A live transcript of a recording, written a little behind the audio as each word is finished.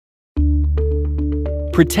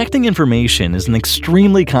Protecting information is an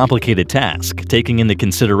extremely complicated task, taking into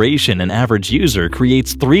consideration an average user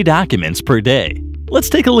creates 3 documents per day. Let's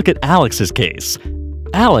take a look at Alex's case.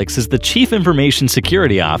 Alex is the Chief Information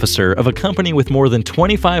Security Officer of a company with more than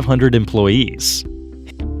 2,500 employees.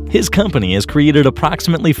 His company has created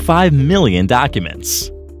approximately 5 million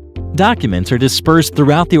documents. Documents are dispersed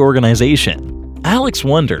throughout the organization. Alex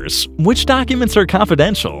wonders, which documents are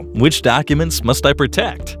confidential? Which documents must I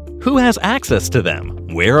protect? Who has access to them?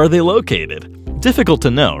 Where are they located? Difficult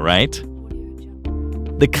to know, right?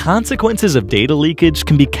 The consequences of data leakage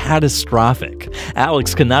can be catastrophic.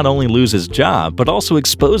 Alex can not only lose his job, but also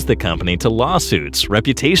expose the company to lawsuits,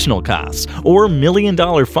 reputational costs, or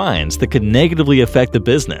million-dollar fines that could negatively affect the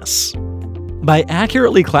business. By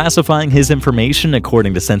accurately classifying his information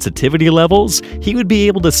according to sensitivity levels, he would be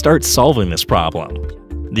able to start solving this problem.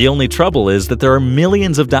 The only trouble is that there are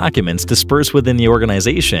millions of documents dispersed within the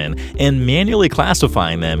organization, and manually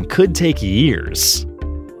classifying them could take years.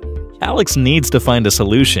 Alex needs to find a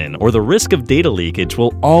solution, or the risk of data leakage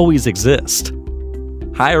will always exist.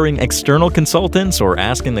 Hiring external consultants or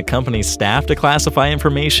asking the company's staff to classify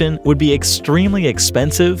information would be extremely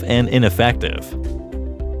expensive and ineffective.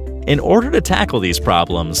 In order to tackle these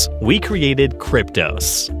problems, we created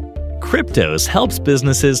Kriptos. Kriptos helps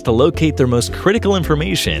businesses to locate their most critical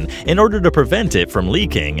information in order to prevent it from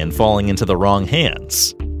leaking and falling into the wrong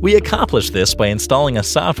hands. We accomplish this by installing a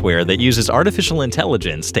software that uses artificial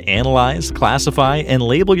intelligence to analyze, classify, and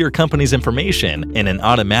label your company's information in an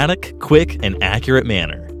automatic, quick, and accurate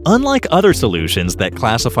manner. Unlike other solutions that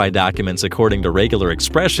classify documents according to regular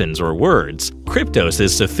expressions or words, Kriptos'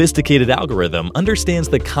 sophisticated algorithm understands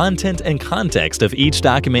the content and context of each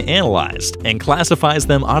document analyzed and classifies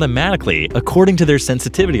them automatically according to their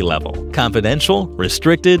sensitivity level: confidential,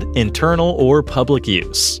 restricted, internal, or public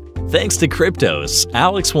use. Thanks to Kriptos,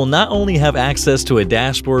 Alex will not only have access to a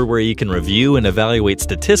dashboard where he can review and evaluate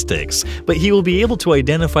statistics, but he will be able to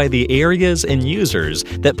identify the areas and users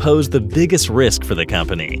that pose the biggest risk for the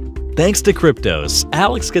company. Thanks to Kriptos,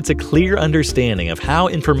 Alex gets a clear understanding of how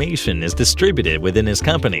information is distributed within his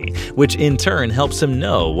company, which in turn helps him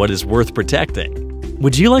know what is worth protecting.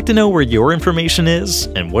 Would you like to know where your information is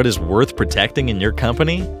and what is worth protecting in your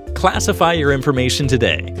company? Classify your information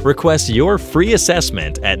today. Request your free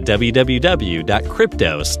assessment at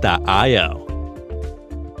www.kriptos.io.